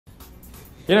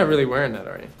You're not really wearing that,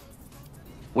 are you?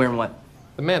 Wearing what?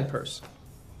 The man purse.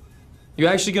 You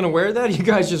actually gonna wear that? You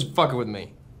guys just fucking with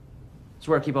me. It's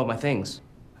where I keep all my things.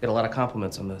 Get a lot of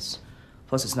compliments on this.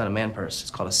 Plus, it's not a man purse.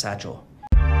 It's called a satchel.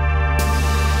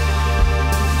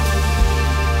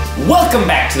 Welcome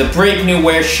back to the Brave New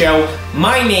Wear Show.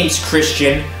 My name's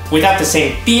Christian. Without the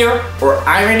same fear or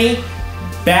irony,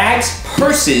 bags,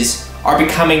 purses are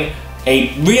becoming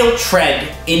a real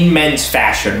trend in men's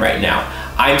fashion right now.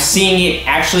 I'm seeing it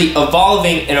actually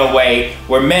evolving in a way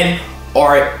where men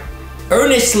are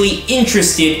earnestly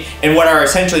interested in what are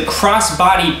essentially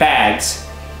crossbody bags,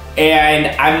 and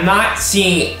I'm not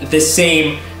seeing the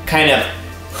same kind of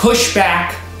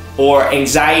pushback or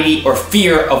anxiety or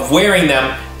fear of wearing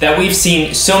them that we've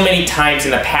seen so many times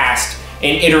in the past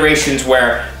in iterations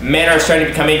where men are starting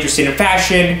to become interested in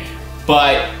fashion,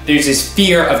 but there's this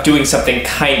fear of doing something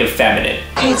kind of feminine.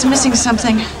 Okay, it's missing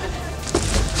something.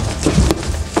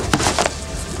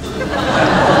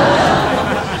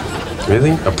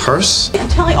 Really? A purse? I'm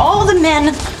telling you, all the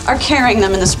men are carrying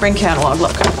them in the spring catalog.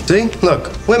 Look. See?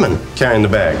 Look, women carrying the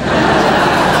bag.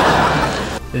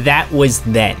 That was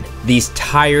then. These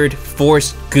tired,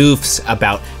 forced goofs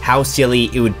about how silly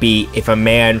it would be if a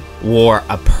man wore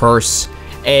a purse.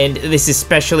 And this is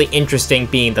especially interesting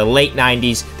being the late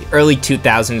 90s, the early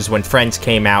 2000s when Friends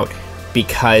came out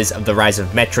because of the rise of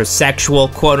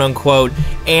metrosexual, quote unquote,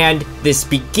 and this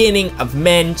beginning of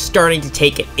men starting to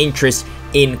take an interest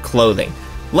in clothing.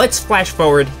 Let's flash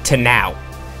forward to now.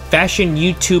 Fashion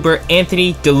YouTuber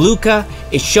Anthony DeLuca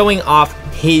is showing off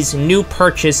his new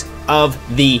purchase of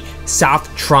the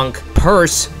Soft Trunk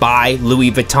purse by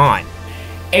Louis Vuitton.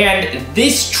 And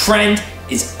this trend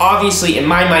is obviously, in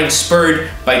my mind, spurred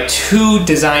by two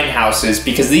design houses,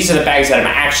 because these are the bags that I'm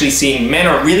actually seeing. Men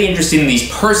are really interested in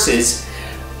these purses.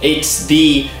 It's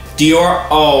the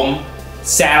Dior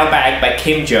Saddle bag by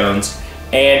Kim Jones,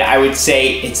 and I would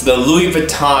say it's the Louis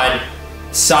Vuitton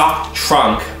Soft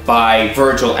Trunk by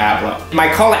Virgil Abloh.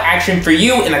 My call to action for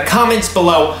you in the comments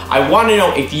below, I want to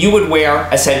know if you would wear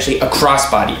essentially a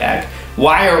crossbody bag.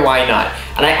 Why or why not?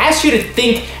 And I asked you to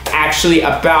think actually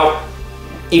about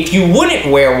if you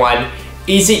wouldn't wear one,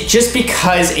 is it just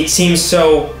because it seems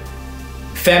so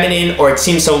feminine or it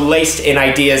seems so laced in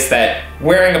ideas that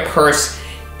wearing a purse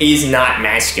is not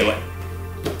masculine?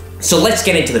 So let's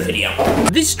get into the video.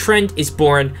 This trend is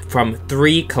born from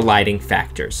three colliding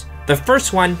factors. The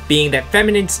first one being that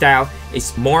feminine style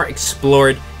is more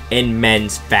explored in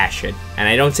men's fashion. And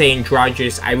I don't say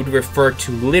androgynous, I would refer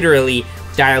to literally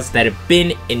styles that have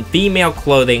been in female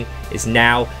clothing is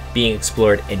now being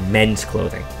explored in men's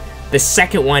clothing. The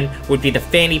second one would be the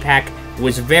fanny pack.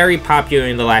 Was very popular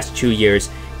in the last 2 years,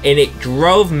 and it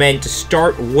drove men to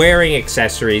start wearing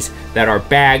accessories that are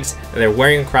bags that they're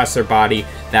wearing across their body,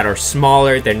 that are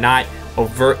smaller, they're not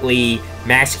overtly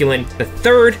masculine. The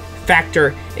third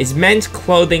factor is men's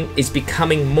clothing is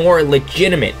becoming more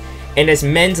legitimate, and as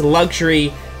men's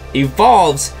luxury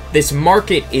evolves, this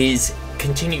market is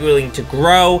continuing to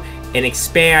grow and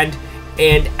expand,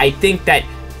 and I think that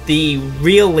the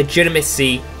real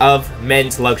legitimacy of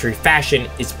men's luxury fashion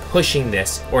is pushing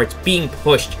this, or it's being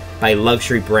pushed by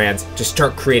luxury brands to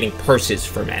start creating purses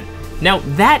for men. Now,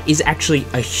 that is actually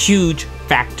a huge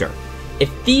factor. If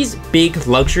these big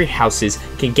luxury houses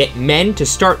can get men to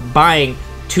start buying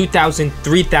 $2,000,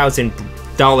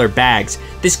 $3,000 bags,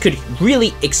 this could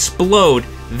really explode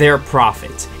their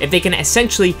profits. If they can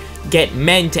essentially get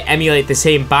men to emulate the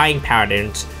same buying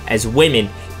patterns as women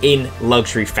in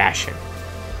luxury fashion.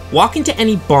 Walk into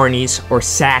any Barney's or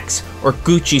Saks or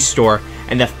Gucci store,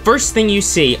 and the first thing you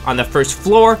see on the first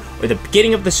floor or the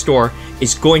beginning of the store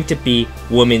is going to be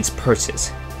women's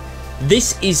purses.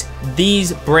 This is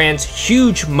these brands'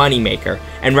 huge moneymaker,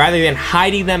 and rather than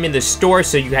hiding them in the store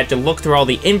so you had to look through all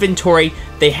the inventory,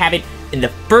 they have it in the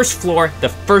first floor, the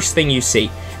first thing you see.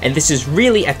 And this is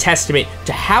really a testament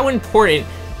to how important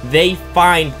they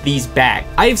find these bags.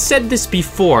 I have said this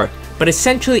before, but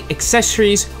essentially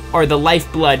accessories are the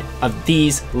lifeblood of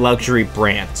these luxury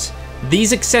brands.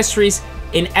 These accessories,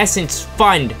 in essence,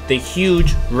 fund the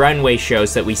huge runway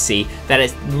shows that we see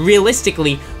that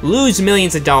realistically lose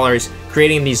millions of dollars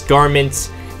creating these garments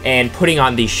and putting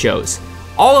on these shows.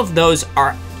 All of those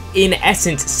are, in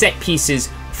essence, set pieces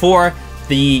for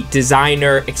the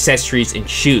designer accessories and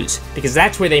shoes, because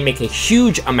that's where they make a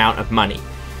huge amount of money.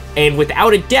 And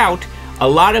without a doubt, a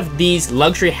lot of these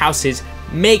luxury houses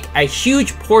make a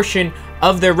huge portion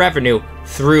of their revenue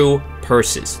through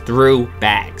purses, through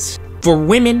bags. For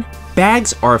women,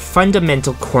 bags are a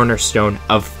fundamental cornerstone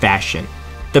of fashion.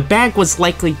 The bag was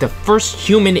likely the first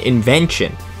human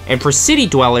invention, and for city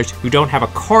dwellers who don't have a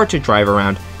car to drive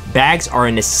around, bags are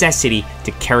a necessity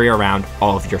to carry around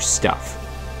all of your stuff.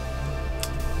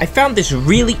 I found this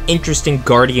really interesting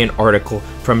Guardian article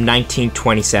from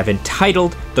 1927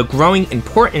 titled "The Growing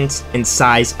Importance and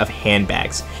Size of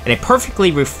Handbags," and it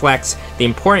perfectly reflects the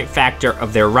important factor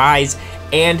of their rise,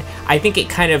 and I think it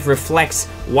kind of reflects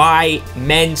why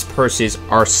men's purses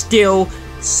are still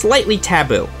slightly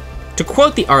taboo. To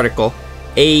quote the article,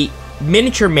 a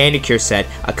miniature manicure set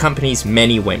accompanies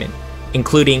many women,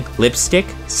 including lipstick,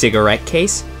 cigarette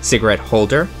case, cigarette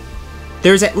holder.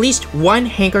 There's at least one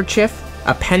handkerchief,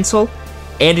 a pencil,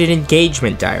 and an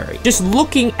engagement diary. Just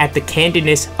looking at the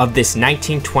candidness of this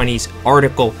 1920s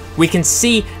article, we can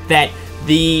see that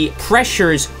the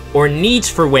pressures or needs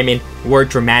for women were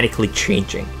dramatically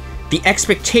changing. The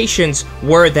expectations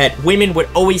were that women would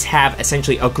always have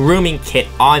essentially a grooming kit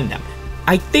on them.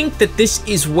 I think that this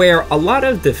is where a lot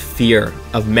of the fear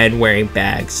of men wearing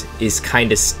bags is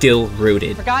kind of still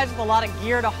rooted. For guys with a lot of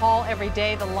gear to haul every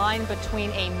day, the line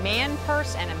between a man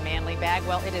purse and a manly bag,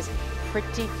 well, it is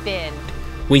pretty thin.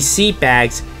 We see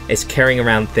bags as carrying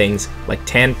around things like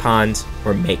tampons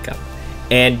or makeup.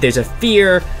 And there's a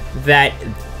fear that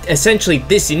essentially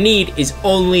this need is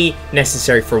only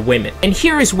necessary for women. And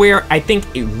here is where I think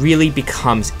it really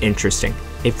becomes interesting.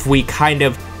 If we kind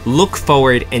of look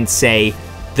forward and say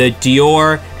the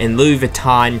Dior and Louis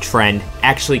Vuitton trend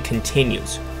actually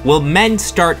continues. Will men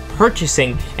start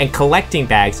purchasing and collecting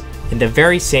bags in the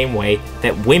very same way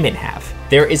that women have?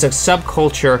 There is a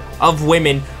subculture of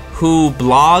women who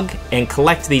blog and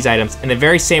collect these items in the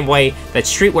very same way that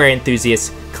streetwear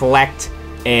enthusiasts collect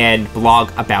and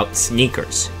blog about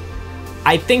sneakers.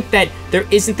 I think that there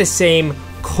isn't the same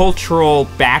cultural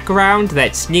background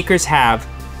that sneakers have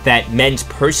that men's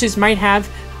purses might have.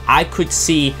 I could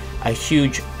see a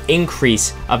huge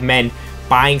increase of men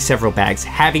buying several bags,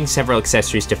 having several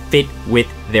accessories to fit with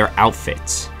their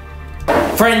outfits.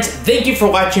 Friends, thank you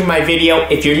for watching my video.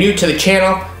 If you're new to the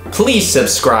channel, please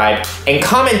subscribe and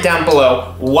comment down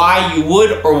below why you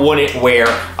would or wouldn't wear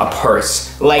a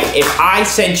purse. Like, if I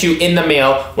sent you in the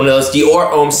mail one of those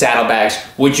Dior Saddle bags,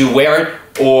 would you wear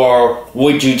it or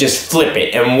would you just flip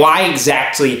it? And why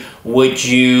exactly would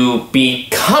you be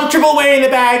comfortable wearing the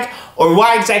bag, or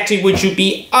why exactly would you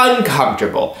be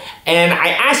uncomfortable? And I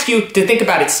ask you to think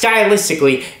about it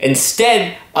stylistically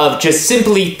instead of just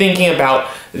simply thinking about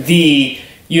the,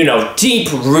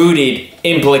 deep-rooted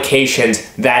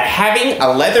implications that having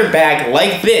a leather bag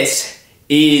like this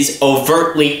is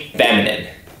overtly feminine.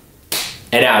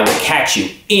 And I will catch you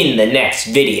in the next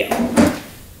video.